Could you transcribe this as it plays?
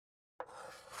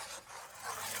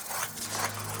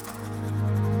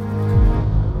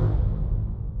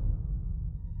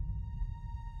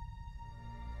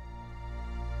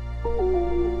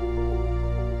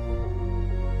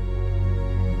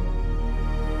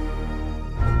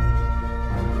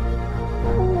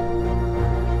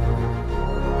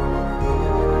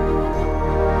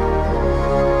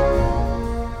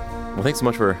Well, thanks so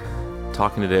much for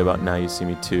talking today about Now You See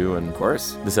Me 2 and Of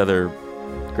course. this other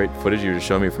great footage you just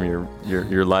showed me from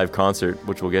your live concert,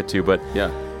 which we'll get to. But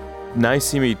Yeah. Now You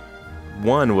See Me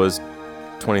 1 was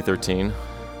 2013,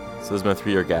 so there's been a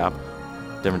 3-year gap.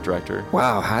 Different director.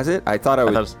 Wow, has it? I thought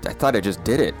I just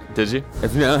did it. Did you?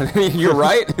 No, you're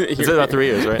right. It's about 3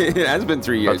 years, right? It has been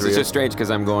 3 years. 3 It's years. just strange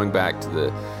because I'm going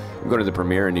to the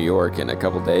premiere in New York in a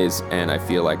couple days, and I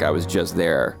feel like I was just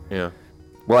there. Yeah.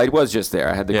 Well, I was just there.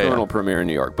 I had the Yeah, Colonel yeah. premiere in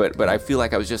New York, but I feel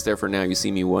like I was just there for Now You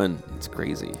See Me 1. It's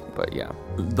crazy, but yeah.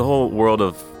 The whole world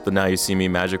of the Now You See Me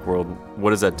magic world, what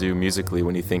does that do musically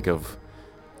when you think of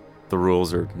the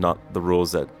rules or not the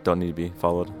rules that don't need to be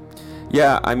followed?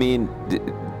 Yeah, I mean,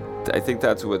 I think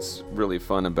that's what's really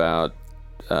fun about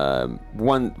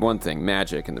one thing,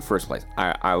 magic in the first place.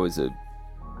 I was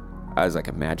like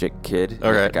a magic kid.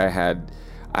 Okay.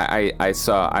 Like I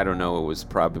saw, I don't know, it was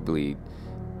probably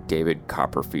David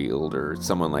Copperfield or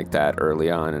someone like that early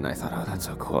on, and I thought, oh, that's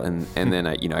so cool. And then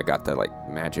I got the like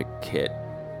magic kit,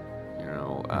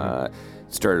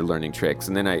 started learning tricks,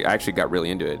 and then I actually got really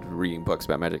into it, reading books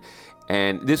about magic.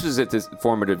 And this was at this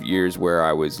formative years where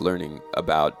I was learning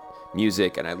about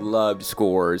music, and I loved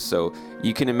scores. So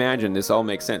you can imagine this all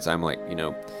makes sense. I'm like,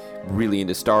 really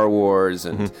into Star Wars,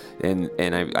 and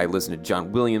I listen to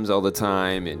John Williams all the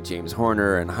time, and James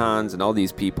Horner and Hans and all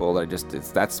these people.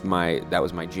 That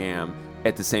was my jam.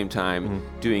 At the same time,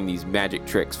 doing these magic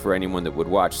tricks for anyone that would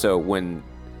watch. So when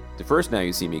the first Now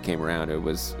You See Me came around, it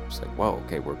was like, whoa,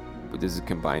 okay, this is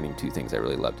combining two things I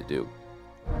really love to do.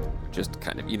 Just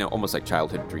kind of, almost like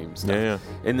childhood dream stuff. Yeah.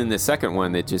 And then the second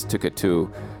one, they just took it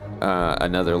to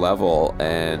another level,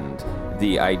 and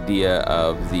the idea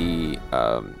of the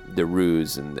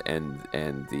ruse and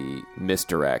the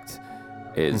misdirect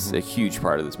is a huge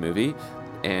part of this movie.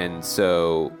 And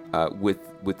so with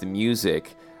the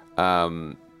music,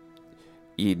 it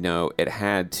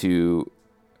had to.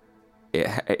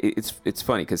 It's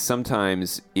funny because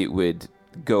sometimes it would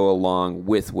go along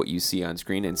with what you see on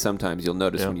screen, and sometimes you'll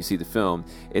notice when you see the film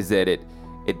is that it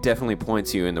definitely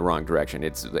points you in the wrong direction.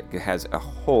 It has a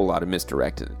whole lot of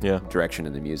misdirected direction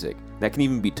in the music that can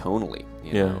even be tonally,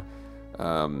 know.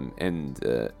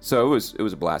 So it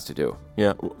was a blast to do.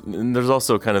 Yeah, and there's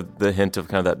also kind of the hint of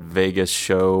kind of that Vegas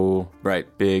show, right?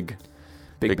 Big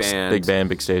band,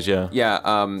 big stage. Yeah.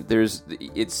 Yeah.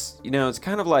 It's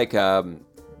kind of like the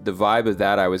vibe of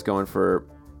that. I was going for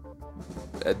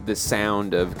the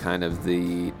sound of kind of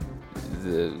the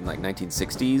like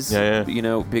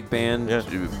 1960s, big band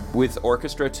with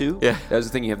orchestra too. Yeah, that was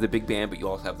the thing. You have the big band, but you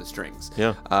also have the strings.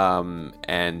 Yeah.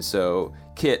 And so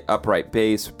kit, upright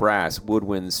bass, brass,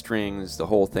 woodwind, strings, the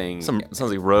whole thing. Sounds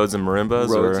like Rhodes and marimbas.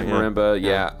 Marimba,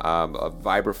 a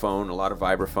vibraphone, a lot of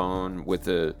vibraphone with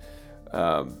the,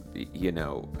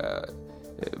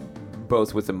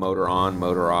 both with the motor on,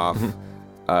 motor off.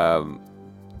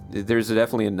 There's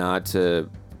definitely a nod to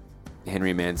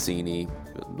Henry Mancini,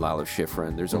 Lalo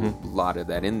Schifrin. There's a lot of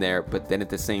that in there, but then at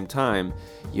the same time,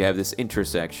 you have this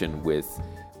intersection with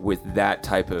that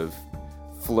type of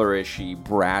flourishy,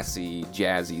 brassy,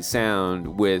 jazzy sound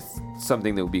with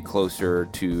something that would be closer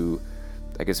to,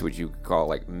 I guess, what you could call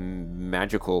like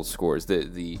magical scores.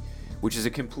 Which is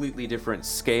a completely different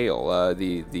scale.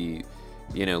 The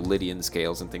Lydian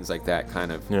scales and things like that.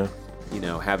 Kind of,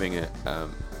 having a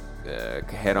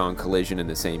head-on collision in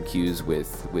the same cues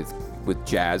with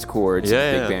jazz chords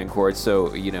and big band chords.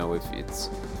 So if it's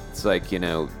like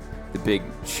the big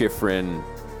Schifrin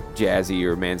jazzy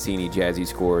or Mancini jazzy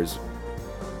scores,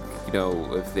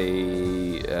 if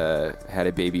they had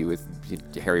a baby with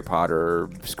Harry Potter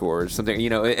scores, something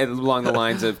along the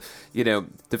lines of the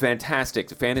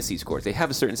fantasy scores, they have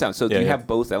a certain sound. So you have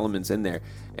both elements in there,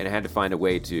 and I had to find a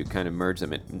way to kind of merge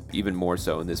them, even more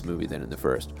so in this movie than in the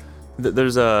first.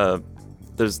 There's the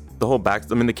whole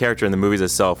the character in the movies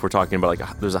itself, we're talking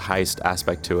about there's a heist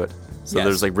aspect to it. So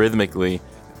there's like rhythmically,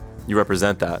 you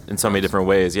represent that in so many different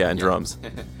ways. Yeah, and drums.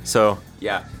 So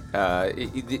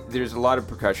there's a lot of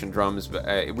percussion drums, but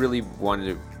I really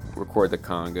wanted to record the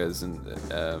congas and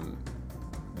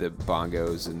the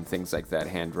bongos and things like that,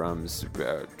 hand drums,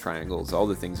 triangles, all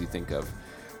the things you think of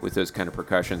with those kind of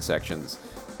percussion sections.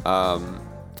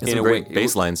 In a way,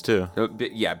 bass lines too.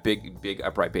 Big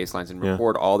upright bass lines, and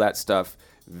record all that stuff.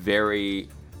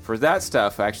 For that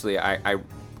stuff, actually, I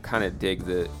kind of dig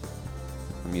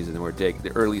I'm using the word dig,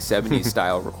 the early 70s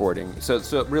style recording. So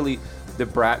really,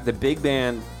 the big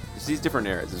band, these different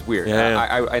eras is weird.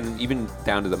 I even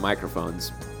down to the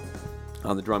microphones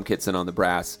on the drum kits and on the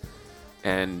brass,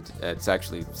 and it's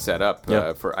actually set up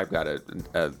for. I've got a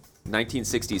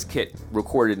 1960s kit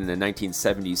recorded in a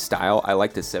 1970s style. I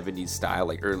like the 70s style,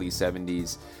 like early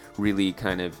 70s, really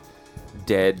kind of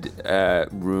dead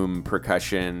room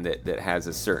percussion that has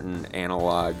a certain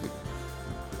analog,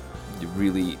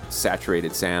 really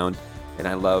saturated sound, and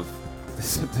I love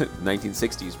the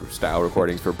 1960s style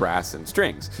recordings for brass and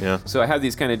strings. Yeah. So I have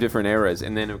these kind of different eras,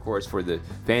 and then of course for the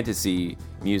fantasy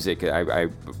music, I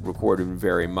record in a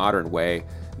very modern way,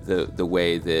 the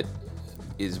way that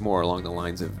is more along the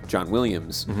lines of John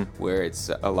Williams, where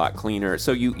it's a lot cleaner.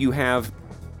 So you have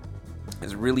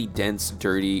this really dense,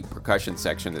 dirty percussion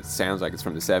section that sounds like it's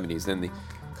from the 70s. Then the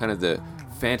kind of the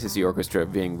fantasy orchestra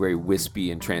being very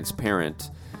wispy and transparent,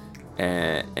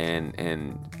 and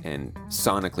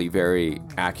sonically very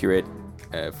accurate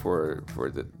for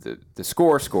the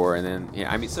score, and then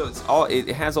so it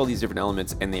has all these different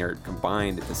elements, and they are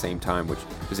combined at the same time, which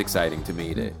is exciting to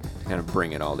me to kind of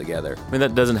bring it all together. I mean,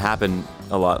 that doesn't happen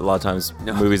a lot. A lot of times,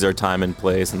 No. movies are time and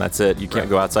place, and that's it. You can't Right.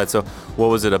 go outside. So, what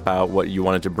was it about what you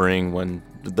wanted to bring when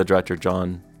the director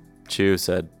John Chu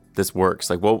said this works?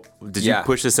 Like, well, did you Yeah.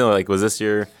 push this in? Like, was this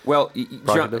your? Well,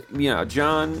 Prerogative?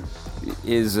 John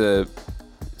is a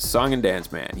song and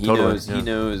dance man. He Totally, knows yeah. he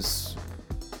knows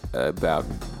about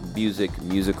music,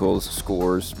 musicals,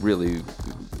 scores. Really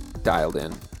dialed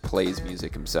in. Plays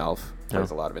music himself.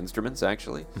 Plays a lot of instruments,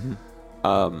 actually.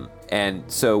 And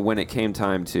so when it came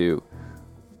time to,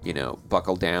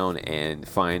 buckle down and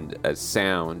find a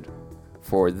sound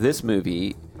for this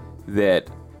movie that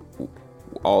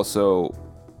also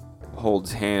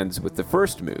holds hands with the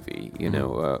first movie,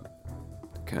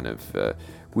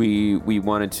 we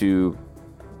wanted to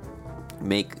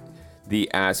make the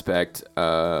aspect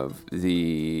of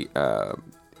the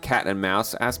cat and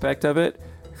mouse aspect of it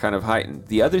kind of heightened.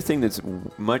 The other thing that's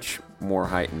much more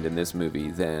heightened in this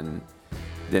movie than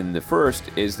the first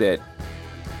is that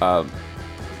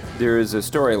there is a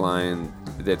storyline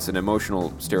that's an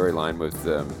emotional storyline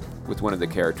with one of the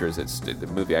characters. The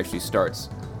movie actually starts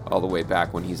all the way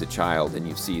back when he's a child, and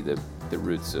you see the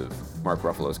roots of Mark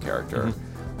Ruffalo's character,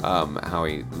 how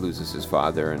he loses his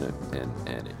father, and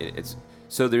it's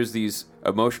so there's these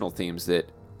emotional themes that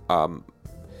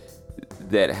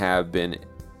have been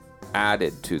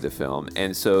added to the film,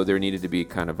 and so there needed to be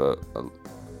kind of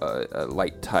a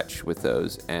light touch with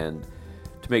those, and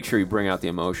to make sure you bring out the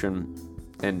emotion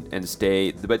and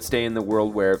stay in the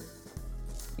world where,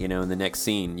 in the next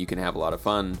scene you can have a lot of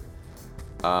fun,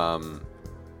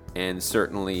 and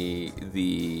certainly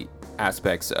the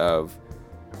aspects of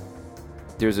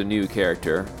there's a new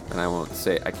character, and I don't want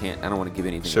to give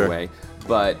anything away,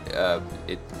 but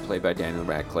it's played by Daniel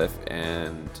Radcliffe,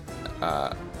 and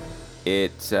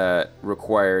it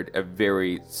required a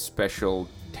very special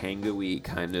tango-y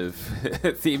kind of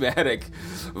thematic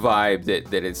vibe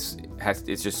that it's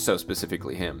just so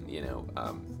specifically him,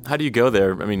 How do you go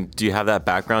there? I mean, do you have that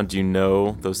background? Do you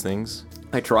know those things?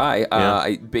 I try.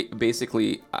 Yeah.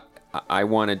 Basically, I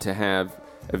wanted to have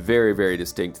a very, very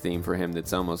distinct theme for him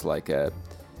that's almost like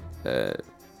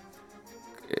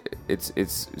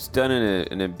it's done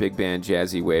in a big band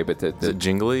jazzy way, but Is it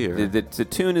jingly or? the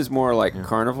tune is more like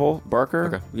Carnival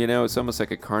Barker. Okay. It's almost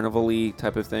like a carnival-y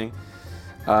type of thing.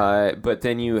 But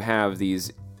then you have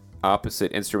these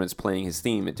opposite instruments playing his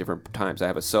theme at different times. I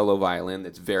have a solo violin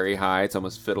that's very high, it's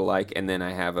almost fiddle-like, and then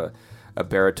I have a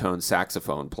baritone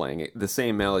saxophone playing it, the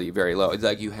same melody, very low. It's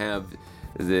like you have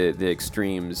the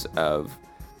extremes of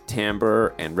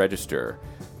timbre and register.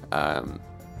 And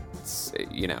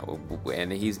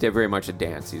he's very much a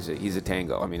dance. He's a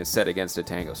tango. I mean, a set against a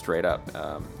tango, straight up.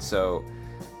 It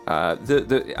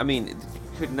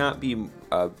could not be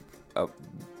a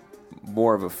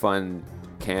more of a fun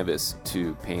canvas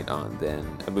to paint on than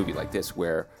a movie like this,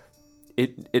 where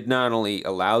it not only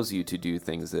allows you to do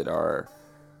things that are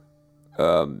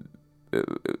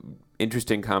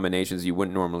interesting combinations you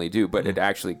wouldn't normally do, but it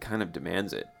actually kind of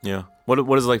demands it. Yeah. What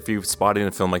is it like for you spotting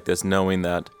a film like this, knowing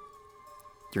that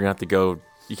you're gonna have to go?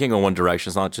 You can't go one direction.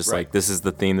 It's not just like this is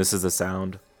the theme, this is the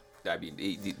sound. I mean,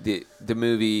 the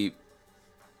movie,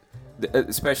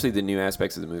 especially the new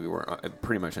aspects of the movie, were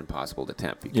pretty much impossible to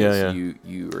tempt because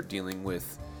you are dealing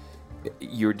with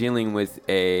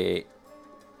a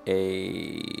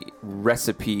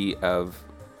recipe of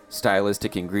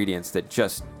stylistic ingredients that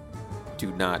just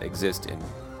do not exist in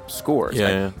scores.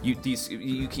 You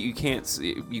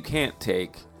can't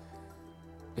take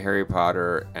Harry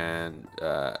Potter and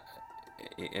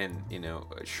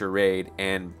Charade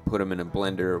and put them in a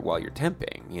blender while you're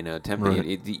temping.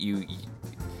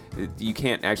 You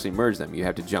can't actually merge them. You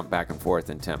have to jump back and forth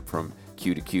and temp from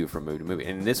cue to cue, from movie to movie.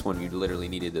 And in this one, you literally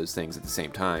needed those things at the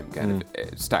same time, kind of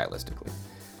stylistically.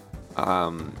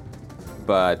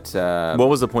 What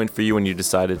was the point for you when you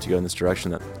decided to go in this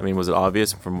direction? Was it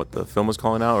obvious from what the film was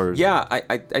calling out? Or? Yeah,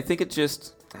 I think it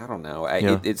just I don't know.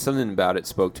 It's something about it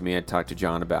spoke to me. I talked to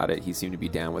John about it. He seemed to be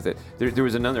down with it. There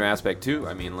was another aspect too.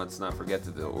 I mean, let's not forget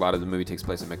that a lot of the movie takes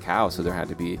place in Macau, so there had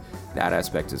to be that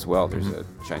aspect as well. There's a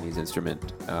Chinese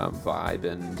instrument vibe,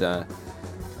 and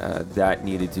that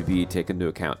needed to be taken into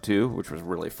account too, which was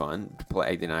really fun to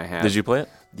play. And I had. Did you play it?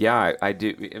 Yeah, I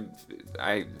do. In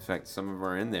fact, some of them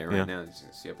are in there right now. You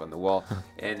can see up on the wall,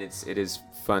 and it is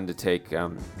fun to take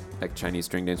like Chinese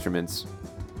stringed instruments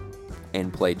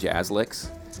and play jazz licks.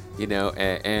 You know,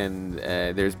 and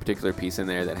there's a particular piece in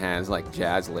there that has like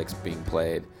jazz licks being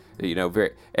played. You know,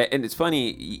 and it's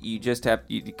funny. You just have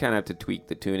you kind of have to tweak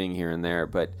the tuning here and there,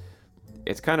 but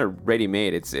it's kind of ready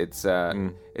made.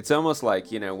 It's almost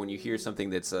like, you know, when you hear something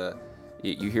that's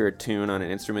you hear a tune on an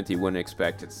instrument you wouldn't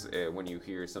expect. It's when you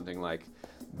hear something like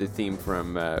the theme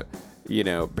from you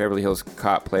know, Beverly Hills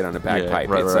Cop played on a bagpipe.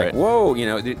 Yeah, it's right. like, whoa, you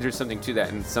know, there's something to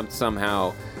that, and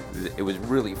somehow it was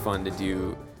really fun to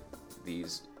do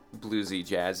these bluesy,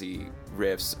 jazzy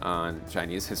riffs on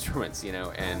Chinese instruments, you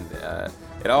know, and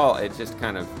it just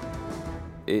kind of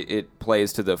it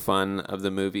plays to the fun of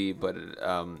the movie, but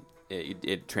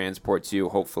it transports you,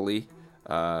 hopefully,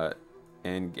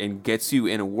 and gets you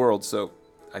in a world. So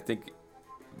I think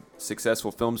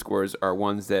successful film scores are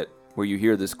ones that where you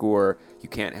hear the score, you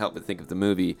can't help but think of the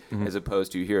movie, as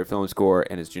opposed to you hear a film score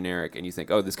and it's generic and you think,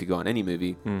 oh, this could go on any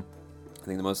movie. I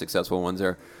think the most successful ones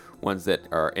are ones that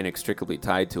are inextricably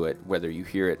tied to it, whether you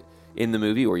hear it in the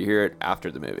movie or you hear it after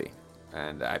the movie.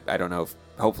 And I don't know if,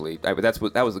 hopefully, that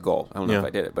was the goal. I don't know if I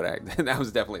did it, but that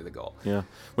was definitely the goal. Yeah.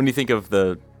 When you think of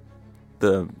the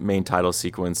main title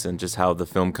sequence and just how the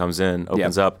film comes in,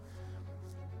 opens up,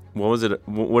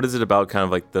 what is it about kind of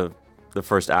like the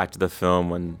first act of the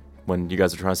film when you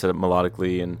guys are trying to set up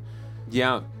melodically and...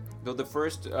 Yeah.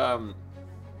 The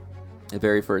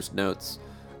very first notes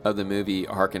of the movie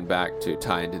harken back to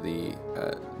tie into the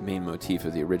main motif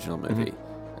of the original movie.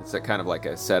 It's kind of like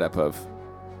a setup of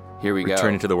here we go,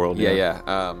 returning to the world. Yeah.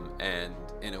 And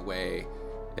in a way,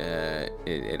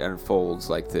 it unfolds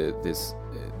like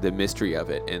the mystery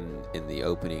of it in the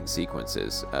opening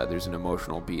sequences. There's an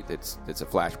emotional beat that's a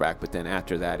flashback, but then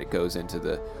after that, it goes into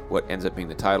what ends up being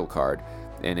the title card,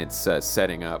 and it's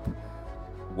setting up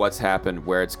what's happened,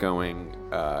 where it's going.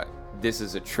 This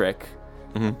is a trick.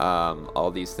 All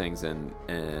these things, and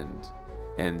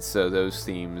so those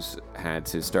themes had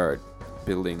to start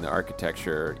building the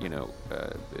architecture, you know,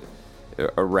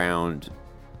 around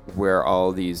where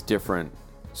all these different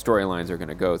storylines are going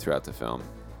to go throughout the film,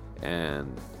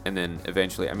 and then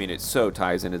eventually, I mean, it so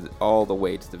ties into all the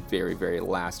way to the very, very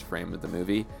last frame of the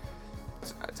movie.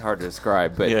 It's hard to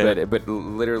describe, but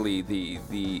literally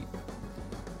the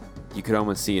you could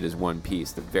almost see it as one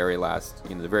piece. The very last,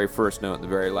 you know, the very first note and the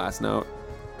very last note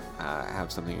have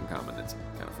something in common that's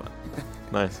kind of fun.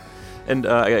 Nice. And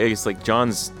I guess like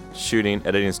John's shooting,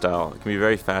 editing style can be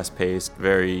very fast-paced,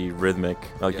 very rhythmic.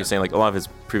 Like you're saying, like a lot of his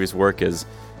previous work is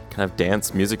kind of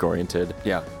dance music oriented.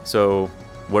 Yeah. So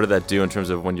what did that do in terms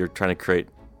of when you're trying to create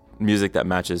music that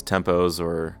matches tempos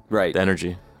or the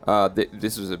energy?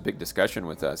 This was a big discussion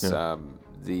with us. Yeah.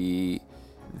 The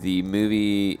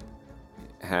movie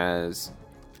has,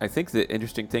 I think the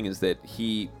interesting thing is that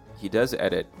he does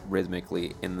edit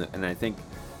rhythmically and I think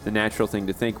the natural thing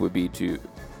to think would be to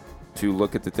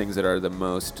look at the things that are the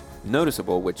most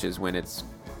noticeable, which is when it's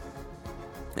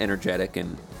energetic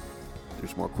and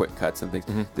there's more quick cuts and things.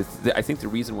 I think the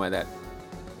reason why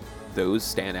those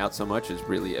stand out so much is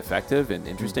really effective and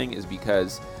interesting is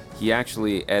because he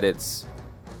actually edits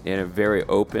in a very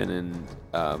open and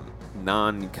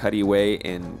non-cutty way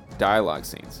in dialogue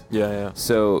scenes. Yeah.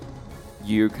 So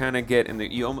you kind of get,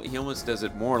 he almost does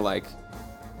it more like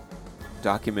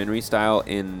documentary style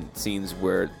in scenes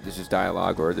where there's just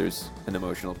dialogue or there's an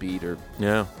emotional beat and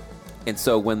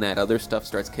so when that other stuff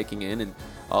starts kicking in and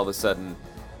all of a sudden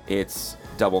it's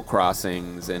double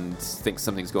crossings and thinks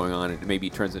something's going on and it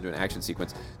maybe turns into an action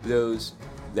sequence, those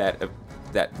that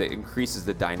increases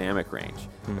the dynamic range,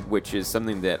 which is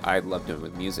something that I love doing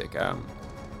with music.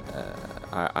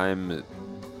 I mean,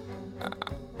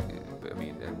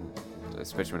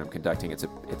 especially when I'm conducting, it's a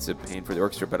pain for the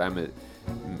orchestra, but I'm a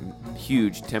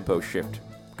huge tempo shift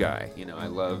guy. You know, I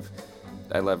love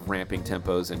ramping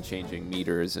tempos and changing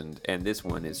meters, and this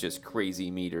one is just crazy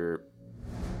meter.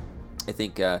 I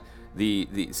think so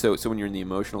when you're in the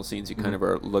emotional scenes, you kind of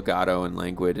are legato and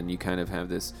languid, and you kind of have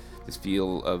this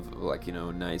feel of like, you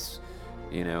know, nice,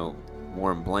 you know,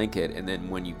 warm blanket, and then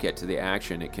when you get to the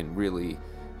action, it can really,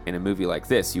 in a movie like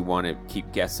this, you want to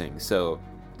keep guessing. So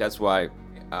that's why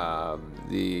because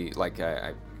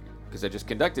I just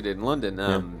conducted it in London.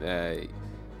 The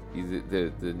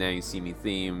Now You See Me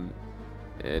theme,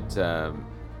 it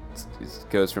it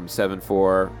goes from 7/4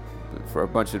 for a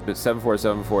bunch of 7/4,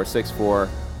 7/4, 6/4,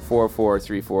 4/4,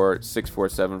 3/4, 6/4,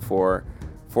 7/4,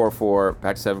 4/4,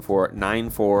 back to 7/4,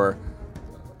 9/4.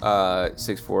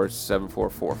 6/4, 7/4,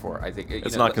 4/4. I think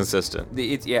it's not consistent.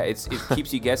 It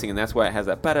keeps you guessing, and that's why it has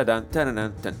that.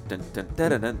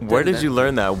 Where did you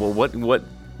learn that? Well,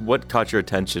 what caught your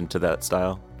attention to that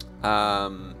style?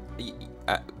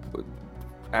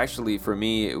 Actually, for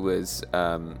me, it was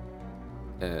a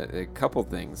couple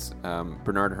things.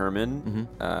 Bernard Herrmann,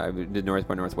 the North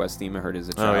by Northwest theme I heard as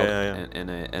a child,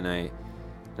 and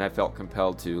I felt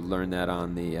compelled to learn that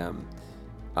on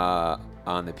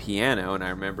the piano, and I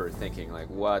remember thinking like,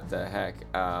 what the heck,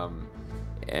 why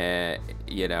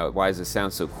does this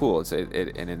sound so cool?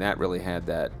 And that really had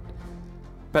that,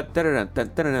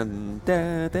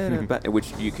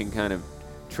 which you can kind of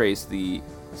trace the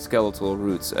skeletal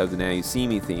roots of the Now You See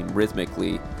Me theme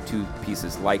rhythmically to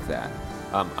pieces like that.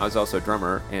 I was also a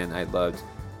drummer, and I loved,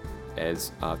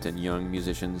 as often young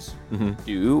musicians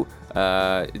do,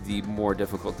 the more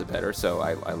difficult the better. So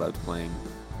I loved playing,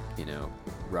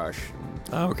 Rush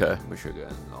and Meshuggah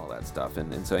and all that stuff,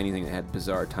 and so anything that had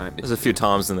bizarre time. There's a few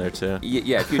toms in there too.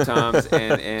 Yeah, a few toms,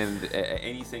 and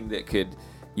anything that could,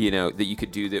 that you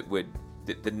could do that would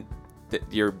that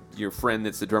your friend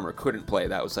that's the drummer couldn't play.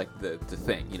 That was like the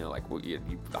thing, like, well,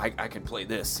 I can play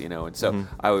this, and so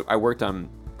I worked on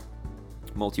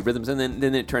multi rhythms, and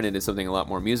then it turned into something a lot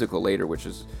more musical later, which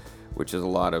is a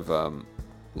lot of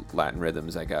Latin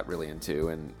rhythms I got really into,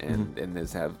 and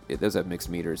those have mixed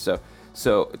meters.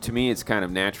 So to me, it's kind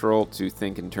of natural to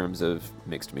think in terms of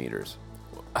mixed meters.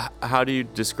 How do you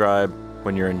describe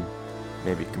when you're in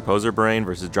maybe composer brain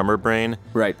versus drummer brain?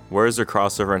 Right. Where is the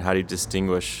crossover, and how do you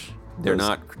distinguish? They're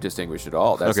not distinguished at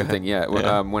all. That's the thing. Yeah. When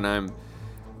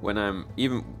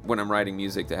I'm writing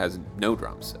music that has no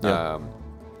drums,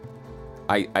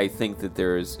 I think that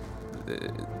there's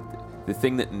the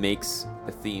thing that makes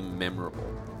a theme memorable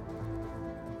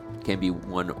can be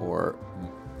one or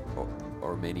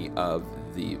many of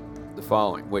the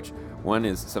following, which one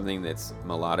is something that's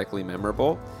melodically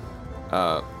memorable,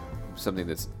 something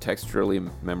that's texturally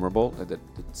memorable, the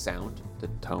sound, the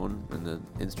tone, and the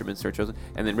instruments are chosen,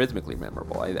 and then rhythmically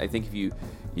memorable. I think if you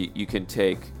can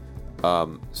take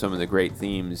some of the great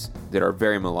themes that are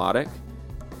very melodic,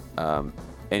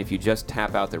 and if you just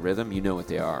tap out the rhythm, you know what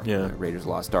they are. Yeah. Raiders of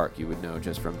the Lost Ark, you would know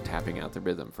just from tapping out the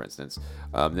rhythm, for instance.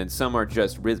 Then some are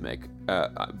just rhythmic,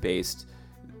 based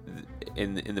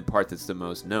in the part that's the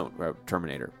most known,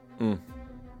 Terminator.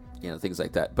 Things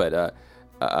like that. But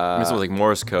something like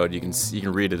Morse code, you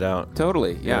can read it out.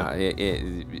 Totally, yeah.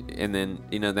 And then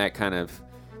that kind of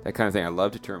thing. I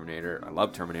loved Terminator. I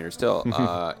love Terminator still,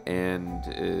 and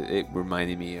it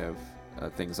reminded me of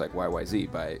things like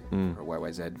YYZ or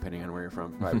YYZ, depending on where you're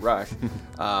from, by Rush.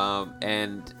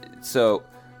 And so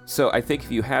I think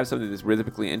if you have something that's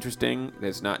rhythmically interesting,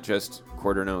 that's not just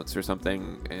quarter notes or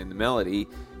something in the melody,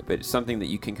 but it's something that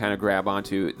you can kind of grab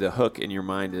onto, the hook in your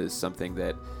mind is something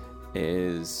that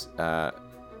is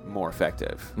more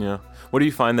effective. Yeah. What do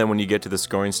you find then when you get to the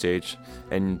scoring stage,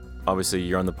 and obviously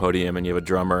you're on the podium and you have a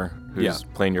drummer who's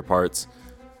playing your parts?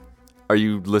 Are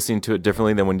you listening to it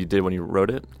differently than when you did when you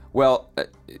wrote it? Well,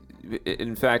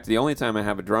 in fact, the only time I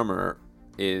have a drummer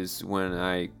is when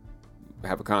I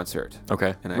have a concert.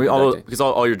 Okay. Because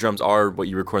all your drums are what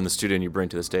you record in the studio and you bring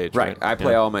to the stage. Right. I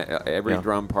play all my every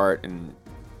drum part in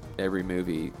every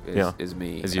movie is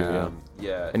me. Is you.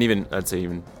 Yeah. And I'd say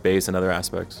even bass and other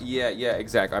aspects. Yeah,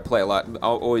 exactly. I play a lot.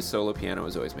 Always solo piano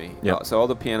is always me. Yeah. So all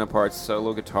the piano parts,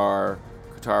 solo guitar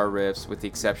riffs, with the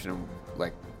exception of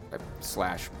like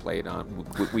Slash played on.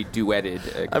 We duetted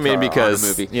a guitar because on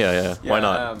a movie. Yeah. Why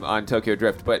not? On Tokyo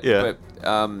Drift, but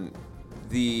the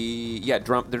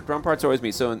drum parts are always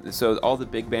me. So all the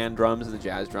big band drums and the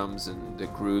jazz drums and the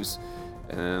grooves,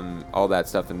 all that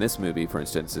stuff in this movie, for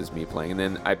instance, is me playing. And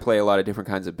then I play a lot of different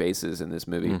kinds of basses in this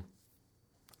movie.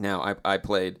 Now I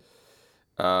played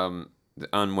the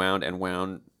unwound and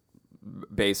wound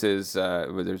basses.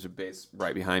 There's a bass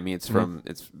right behind me. It's from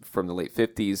the late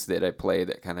 50s that I play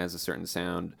that kind of has a certain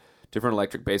sound, different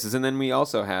electric basses. And then we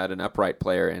also had an upright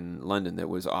player in London that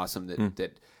was awesome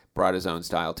that brought his own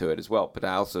style to it as well. But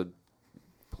I also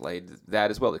played that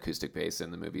as well, acoustic bass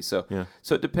in the movie. So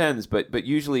it depends, but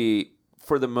usually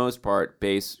for the most part,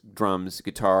 bass, drums,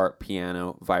 guitar,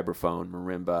 piano, vibraphone,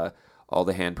 marimba, all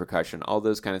the hand percussion, all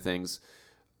those kind of things,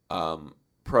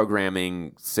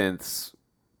 programming, synths,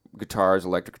 guitars,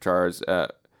 electric guitars,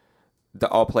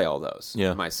 I'll play all those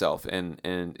myself,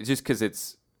 and just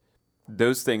because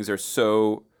those things are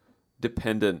so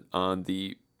dependent on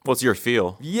the what's your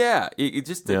feel? Yeah, it's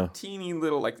just the teeny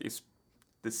little, like these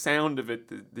the sound of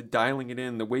it, the dialing it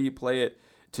in, the way you play it,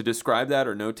 to describe that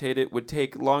or notate it would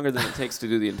take longer than it takes to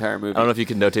do the entire movie. I don't know if you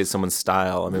can notate someone's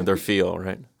style. I mean, their feel,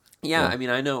 right? Yeah, I mean,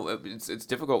 I know it's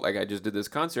difficult. Like, I just did this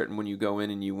concert, and when you go in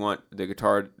and you want the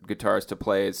guitarist to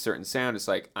play a certain sound, it's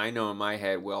like, I know in my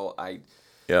head, well, I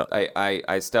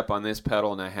step on this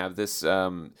pedal, and I have this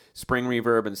spring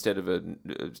reverb instead of a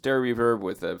stereo reverb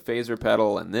with a phaser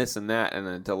pedal, and this and that, and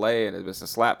a delay, and it's a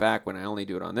slap back when I only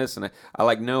do it on this, and I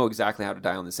like know exactly how to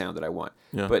dial in the sound that I want.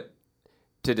 Yeah. But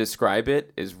to describe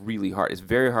it is really hard. It's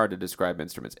very hard to describe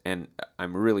instruments, and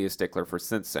I'm really a stickler for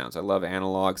synth sounds. I love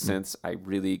analog synths. I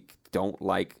really don't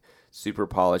like super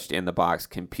polished in the box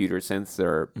computer synths that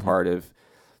are part of,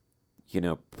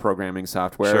 programming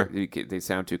software. Sure. They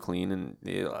sound too clean and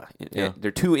they're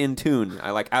too in tune.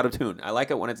 I like out of tune. I like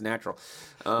it when it's natural.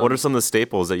 What are some of the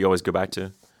staples that you always go back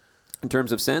to in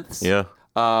terms of synths? Yeah.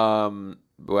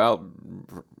 Well,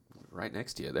 right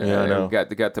next to you there. Yeah, I know. Got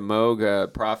the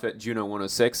Moog, Prophet, Juno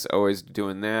 106, always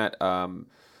doing that. Love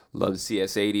the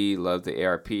CS80, love the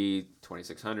ARP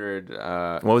 2600.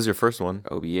 What was your first one?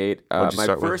 OB8. What'd you My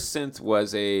start with? first synth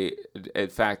was in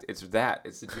fact, it's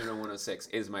the Juno 106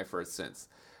 is my first synth.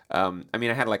 I mean,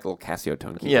 I had like a little Casio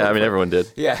tone keyboard. Yeah, I mean, everyone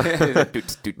did. Yeah.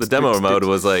 The demo mode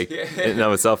was like, in and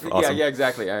of itself, awesome. Yeah,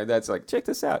 exactly. That's like, check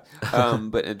this out.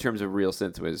 But in terms of real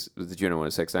synth was the Juno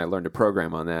 106, and I learned to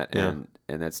program on that, and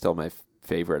that's still my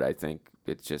favorite. I think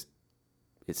it's just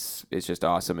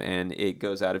awesome, and it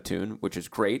goes out of tune, which is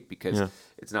great because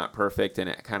it's not perfect, and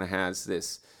it kind of has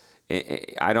this.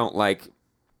 I don't like.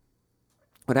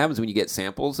 What happens when you get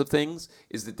samples of things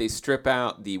is that they strip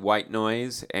out the white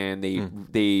noise and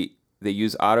they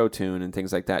use auto tune and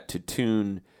things like that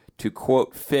to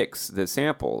quote fix the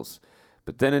samples,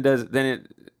 but then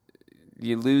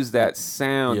you lose that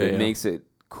sound that makes it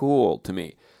cool to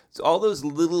me. So all those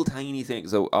little tiny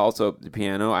things. So also the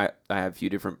piano, I have a few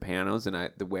different pianos,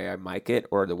 and the way I mic it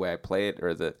or the way I play it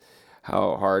or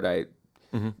how hard I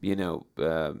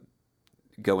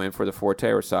go in for the forte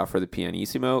or soft for the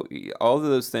pianissimo. All of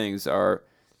those things are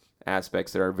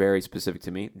aspects that are very specific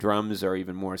to me. Drums are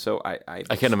even more so. I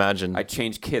can't imagine. I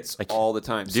change kits all the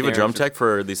time. Do you have a drum tech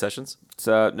for these sessions?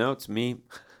 No, it's me.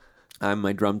 I'm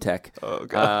my drum tech. Oh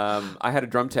God. I had a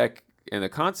drum tech in a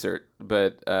concert,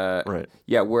 but right.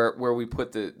 Yeah, where we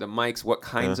put the mics, what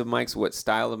kinds of mics, what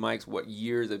style of mics, what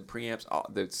year the preamps,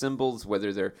 the cymbals,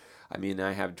 whether they're. I mean,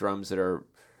 I have drums that are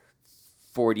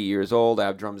 40 years old. I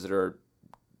have drums that are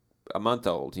a month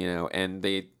old, and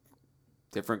they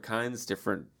different kinds,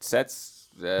 different sets.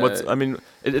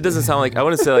 It doesn't sound like, I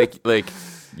wouldn't say like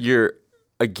you're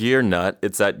a gear nut.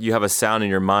 It's that you have a sound in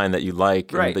your mind that you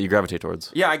like and that you gravitate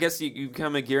towards. Yeah, I guess you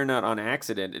become a gear nut on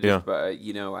accident.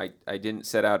 I didn't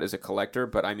set out as a collector,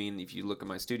 but I mean, if you look at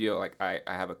my studio, like I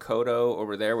have a Kodo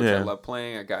over there, which I love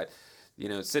playing. I got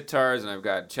sitars, and I've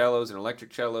got cellos and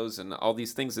electric cellos and all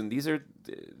these things, and these are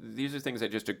things I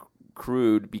just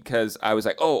accrued because I was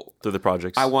like, through the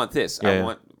projects, I want this.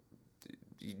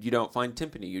 You don't find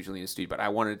timpani usually in a studio, but I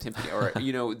wanted a timpani, or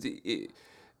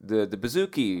the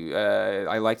bouzouki.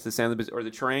 I liked the sound of the or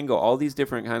the triangle. All these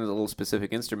different kinds of little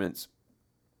specific instruments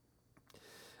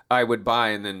I would buy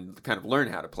and then kind of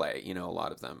learn how to play. A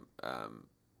lot of them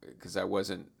because I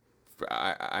wasn't.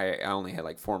 I only had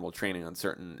like formal training on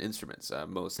certain instruments.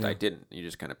 Most I didn't. You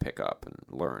just kind of pick up and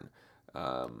learn.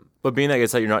 But being that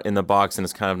it's like you're not in the box and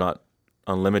it's kind of not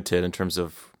unlimited in terms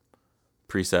of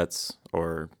presets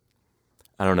or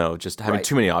I don't know, just having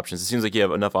too many options. It seems like you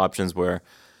have enough options where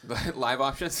live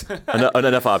options.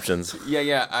 enough options.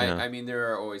 Yeah. I mean,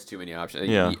 there are always too many options.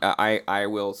 Yeah.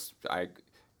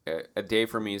 A day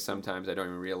for me sometimes I don't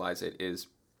even realize it is.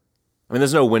 I mean,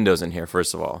 there's no windows in here.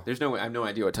 First of all, I have no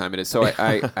idea what time it is. So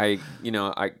I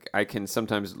can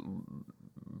sometimes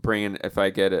bring in if I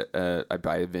get I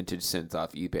buy a vintage synth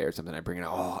off eBay or something. I bring it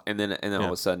and then all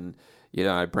of a sudden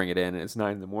I bring it in and it's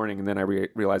 9 a.m. and then I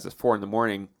realize it's 4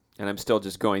 a.m. and I'm still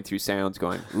just going through sounds,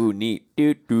 going ooh neat,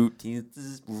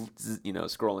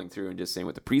 scrolling through and just seeing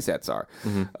what the presets are.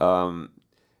 Mm-hmm.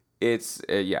 It's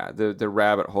the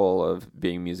rabbit hole of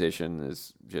being a musician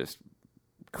is just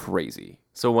crazy.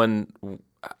 So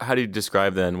how do you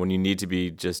describe then when you need to be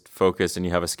just focused and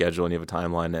you have a schedule and you have a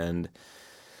timeline and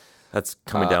that's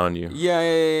coming down on you?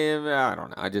 Yeah, I don't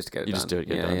know. I just get it done. Just do it.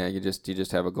 Yeah. You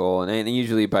just have a goal, and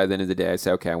usually by the end of the day, I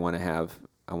say, okay, I want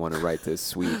to write this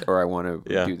suite, or I want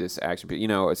to do this action. But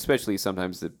especially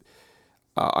sometimes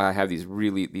I have these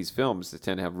films that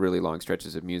tend to have really long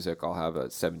stretches of music. I'll have a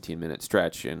 17-minute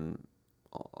stretch, and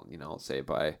I'll say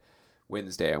by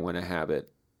Wednesday I want to have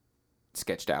it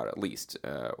sketched out at least,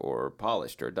 or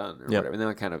polished or done or whatever. And then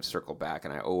I kind of circle back,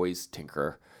 and I always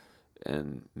tinker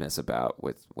and mess about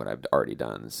with what I've already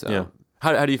done. So Yeah.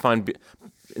 How do you find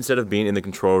instead of being in the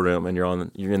control room and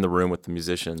you're in the room with the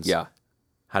musicians? Yeah.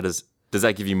 How does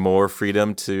that give you more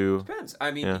freedom to? Depends. I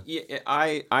mean,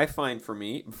 I find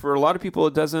for a lot of people,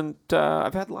 it doesn't.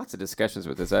 I've had lots of discussions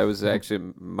with this. I was actually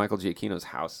at Michael Giacchino's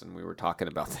house, and we were talking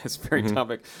about this very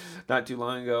topic not too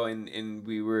long ago, and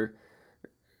we were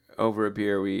over a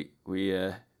beer. I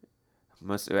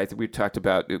think we talked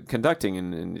about conducting,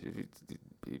 and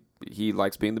he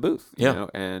likes being in the booth. You know?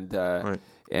 And right.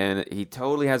 And he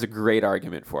totally has a great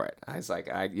argument for it. I was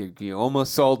like, you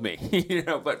almost sold me,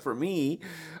 But for me,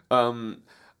 for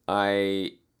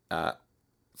me,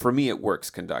 it works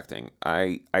conducting.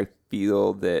 I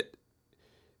feel that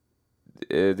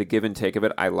the give and take of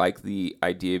it. I like the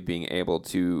idea of being able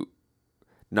to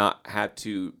not have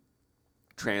to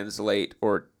translate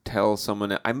or tell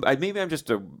someone. Maybe I'm just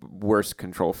a worse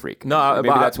control freak. No,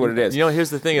 maybe that's what it is. Here's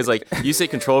the thing: is like you say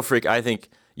control freak. I think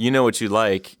you know what you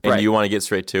like, and you want to get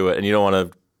straight to it, and you don't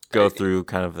want to go through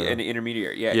kind of an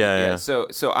intermediary. Yeah. So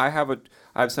I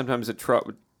have sometimes a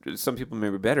trouble. Some people may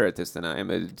be better at this than I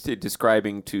am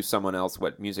describing to someone else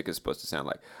what music is supposed to sound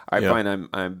like. I find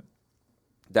I'm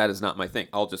that is not my thing.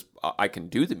 I can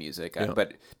do the music,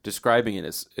 but describing it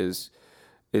is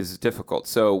difficult.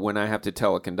 So when I have to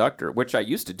tell a conductor, which I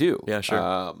used to do,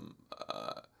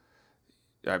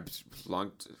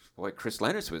 Chris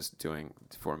Lennertz was doing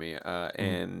for me,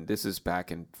 and this is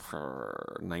back in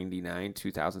 99,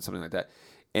 2000, something like that,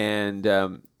 and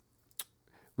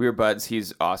we were buds.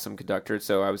 He's awesome conductor,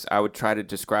 so I would try to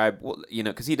describe,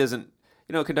 because he doesn't,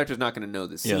 a conductor's not going to know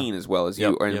the scene as well as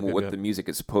you, and what the music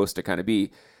is supposed to kind of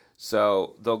be.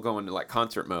 So they'll go into like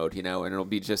concert mode, and it'll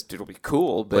be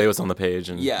cool. But play what's on the page,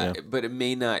 and but it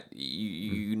may not.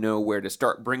 You know where to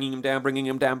start bringing him down,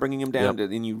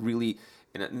 and you really.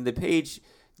 And the page,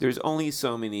 there's only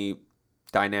so many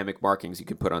dynamic markings you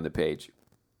can put on the page.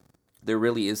 There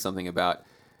really is something about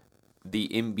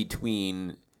the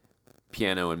in-between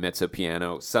piano and mezzo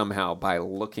piano somehow by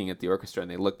looking at the orchestra, and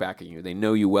they look back at you. They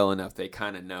know you well enough. They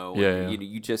kind of know.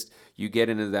 You get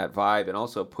into that vibe, and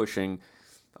also pushing.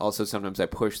 Also, sometimes I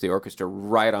push the orchestra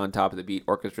right on top of the beat.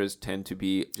 Orchestras tend to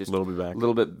be just a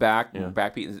little bit back,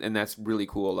 backbeat, and that's really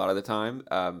cool a lot of the time,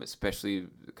 especially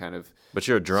kind of. But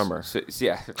you're a drummer, so it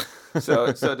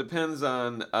depends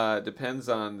on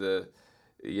the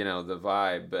the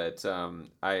vibe, but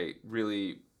I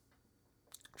really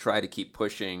try to keep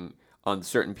pushing on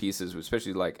certain pieces,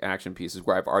 especially like action pieces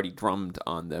where I've already drummed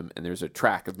on them, and there's a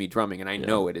track of me drumming, and I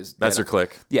know it is. That's your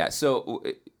click. Yeah, so.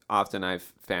 Often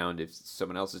I've found if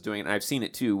someone else is doing it, and I've seen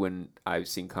it too when I've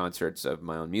seen concerts of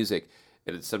my own music,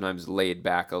 it's sometimes laid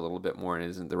back a little bit more and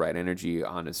isn't the right energy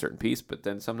on a certain piece, but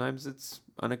then sometimes it's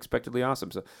unexpectedly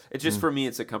awesome. So it's just, for me,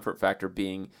 it's a comfort factor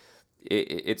being,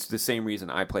 it's the same reason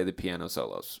I play the piano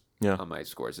solos on my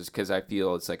scores, is because I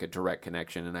feel it's like a direct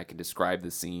connection, and I can describe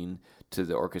the scene to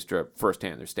the orchestra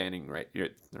firsthand. They're standing they're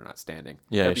not standing.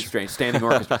 Yeah, that'd be strange. Standing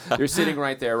orchestra. They're sitting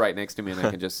right there, right next to me, and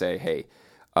I can just say, hey,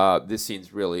 this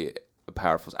scene's really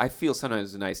powerful. I feel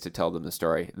sometimes it's nice to tell them the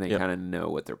story, and they kind of know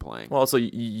what they're playing. Well, also,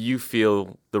 you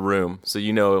feel the room, so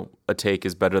a take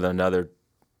is better than another.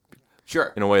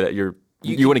 Sure. In a way that you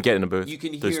wouldn't get in a booth. You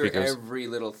can hear every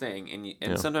little thing,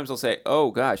 and sometimes they'll say,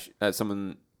 oh, gosh,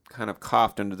 someone kind of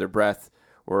coughed under their breath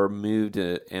or moved,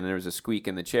 and there was a squeak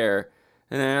in the chair.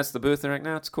 And I asked the booth, they're like,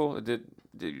 no, it's cool.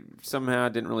 Somehow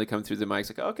it didn't really come through the mics.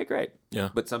 Like, okay, great. Yeah.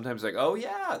 But sometimes like, oh,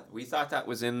 yeah, we thought that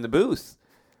was in the booth.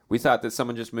 We thought that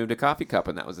someone just moved a coffee cup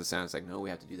and that was the sound. It's like, no, we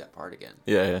have to do that part again.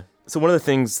 Yeah. So one of the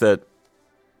things that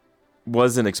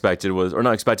wasn't expected or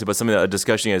not expected, but something that a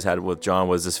discussion you guys had with John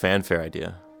was this fanfare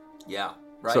idea. Yeah,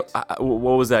 right. So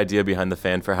what was the idea behind the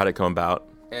fanfare? How did it come about?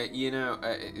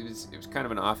 It was kind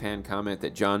of an offhand comment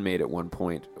that John made at one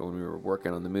point when we were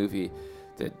working on the movie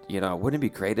that, wouldn't it be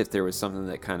great if there was something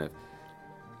that kind of,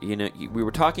 we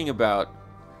were talking about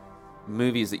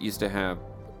movies that used to have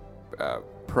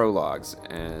prologues,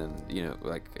 and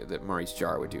like that Maurice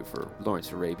Jarre would do for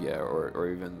Lawrence Arabia, or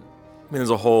even. There's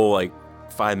a whole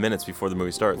 5 minutes before the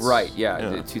movie starts. Right.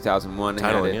 Yeah. 2001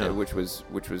 had it, which was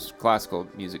classical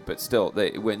music, but still,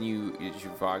 when you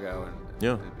Zhivago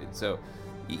and so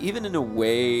even in a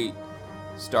way,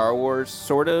 Star Wars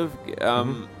sort of,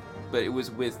 but it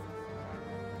was with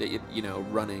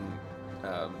running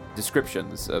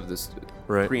descriptions of this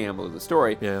preamble of the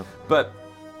story. Yeah. But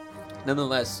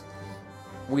nonetheless,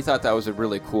 we thought that was a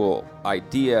really cool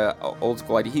idea, old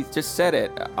school idea. He just said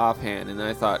it offhand, and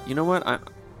I thought, you know what, I'm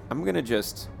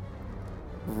just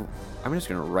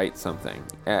gonna write something,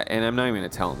 and I'm not even gonna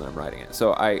tell him that I'm writing it.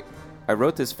 So I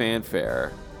wrote this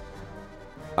fanfare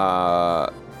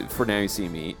for Now You See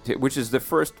Me, which is the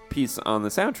first piece on the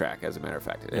soundtrack, as a matter of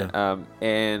fact. Yeah.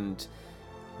 And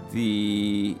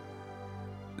the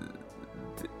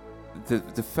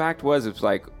fact was, it's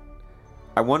like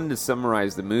I wanted to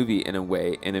summarize the movie in a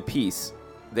way, in a piece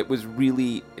that was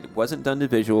really, it wasn't done to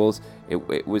visuals.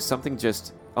 It was something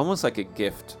just almost like a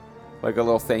gift, like a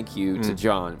little thank you to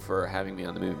John for having me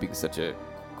on the movie, being such a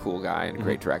cool guy and a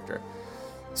great director.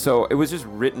 So it was just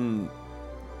written.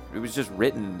 It was just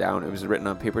written down. It was written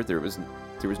on paper. There was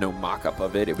no mock-up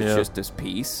of it. It was just this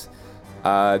piece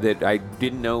that I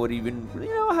didn't know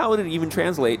how it would even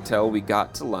translate till we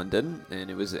got to London, and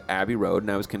it was at Abbey Road,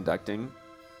 and I was conducting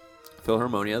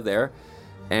Philharmonia there,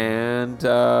 and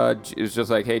it was just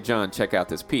like, hey John, check out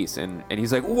this piece, and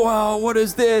he's like, wow, what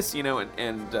is this?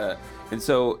 And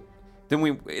so then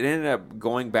it ended up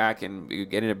going back, and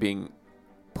it ended up being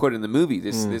put in the movie.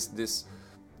 This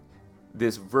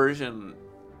version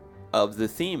of the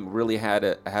theme really had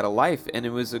a life, and it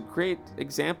was a great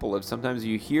example of sometimes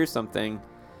you hear something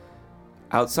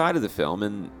outside of the film,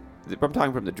 and I'm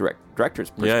talking from the director's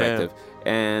perspective,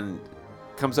 and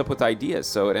comes up with ideas.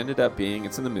 So it ended up being,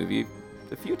 it's in the movie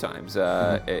a few times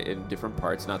in different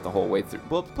parts, not the whole way through.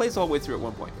 Well, it plays the whole way through at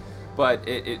one point, but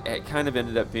it kind of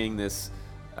ended up being this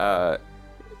the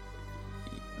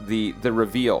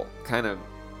reveal kind of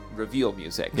reveal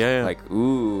music. Like,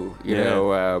 ooh,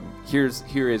 here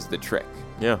is the trick.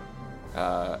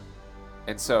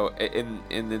 And so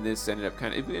and then this ended up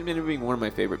it ended up being one of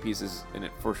my favorite pieces in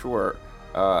it for sure.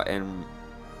 And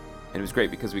it was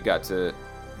great because we got to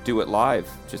do it live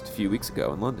just a few weeks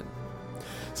ago in London.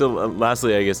 So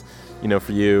lastly, I guess,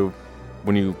 for you,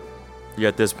 when you're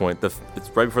at this point, it's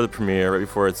right before the premiere, right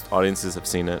before its audiences have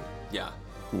seen it. Yeah.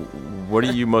 What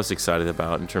are you most excited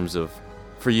about in terms of,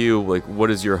 for you, like,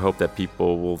 what is your hope that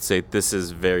people will say this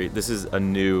is a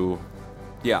new,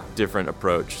 different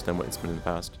approach than what it's been in the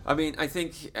past? I mean, I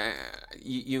think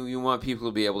you want people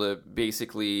to be able to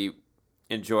basically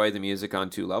enjoy the music on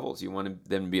two levels. You want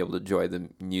them to be able to enjoy the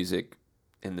music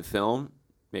in the film,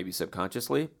 maybe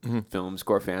subconsciously. Film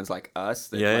score fans like us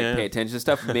that pay attention to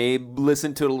stuff may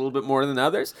listen to it a little bit more than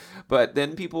others, but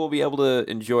then people will be able to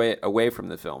enjoy it away from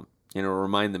the film,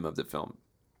 remind them of the film.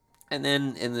 And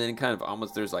then kind of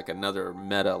almost there's like another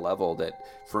meta level that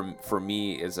for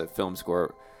me as a film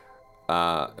score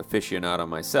aficionado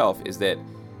myself is that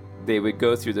they would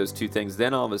go through those two things.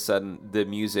 Then all of a sudden the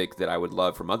music that I would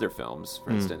love from other films,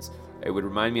 for instance, it would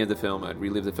remind me of the film. I'd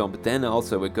relive the film, but then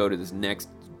also would go to this next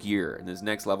gear and this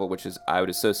next level, which is I would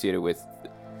associate it with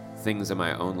things in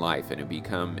my own life, and it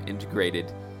become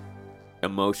integrated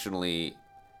emotionally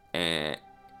and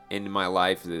in my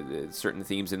life, the certain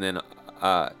themes, and then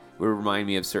would remind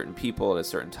me of certain people at a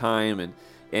certain time, and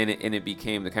it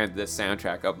became the kind of the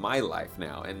soundtrack of my life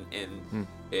now, and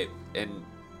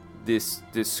this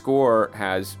score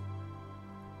has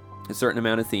a certain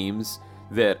amount of themes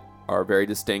that are very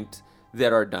distinct,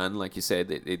 that are done, like you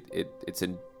said, it's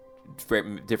in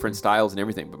different styles and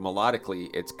everything, but melodically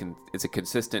it's a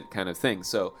consistent kind of thing.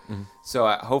 So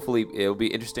hopefully it'll be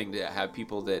interesting to have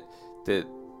people that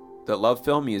love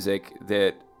film music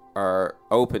that are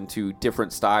open to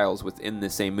different styles within the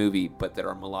same movie, but that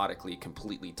are melodically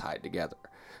completely tied together.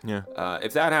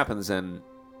 If that happens, then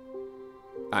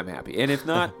I'm happy, and if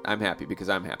not, I'm happy because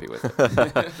I'm happy with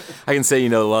it. I can say,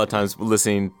 a lot of times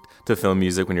listening to film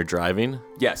music when you're driving,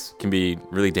 can be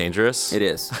really dangerous. It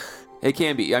is. It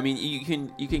can be. I mean, you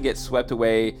can get swept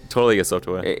away. Totally get swept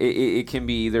away. It can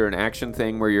be either an action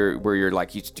thing where you're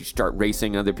like you start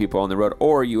racing other people on the road,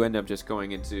 or you end up just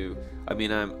going into. I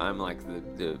mean, I'm like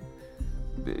the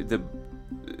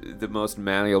most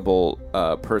malleable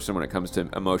person when it comes to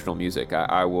emotional music.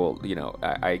 I will,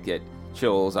 I get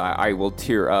chills. I will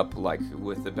tear up like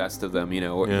with the best of them.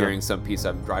 Hearing some piece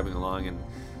I'm driving along, and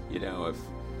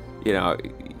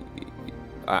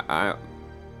I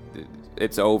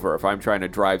it's over if I'm trying to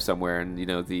drive somewhere and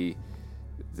the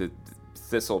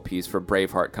Thistle piece for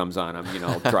Braveheart comes on.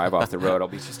 I'll drive off the road. I'll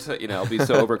be just I'll be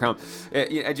so overcome.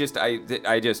 I just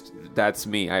that's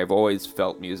me. I've always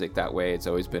felt music that way. It's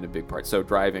always been a big part. So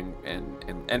driving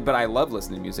and but I love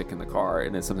listening to music in the car,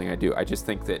 and it's something I do. I just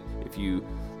think that if you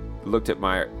looked at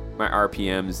my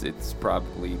RPMs, it's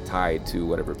probably tied to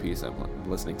whatever piece I'm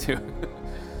listening to.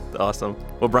 Awesome.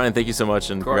 Well, Brian, thank you so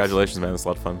much, and congratulations, man. It's a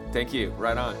lot of fun. Thank you.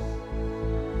 Right on.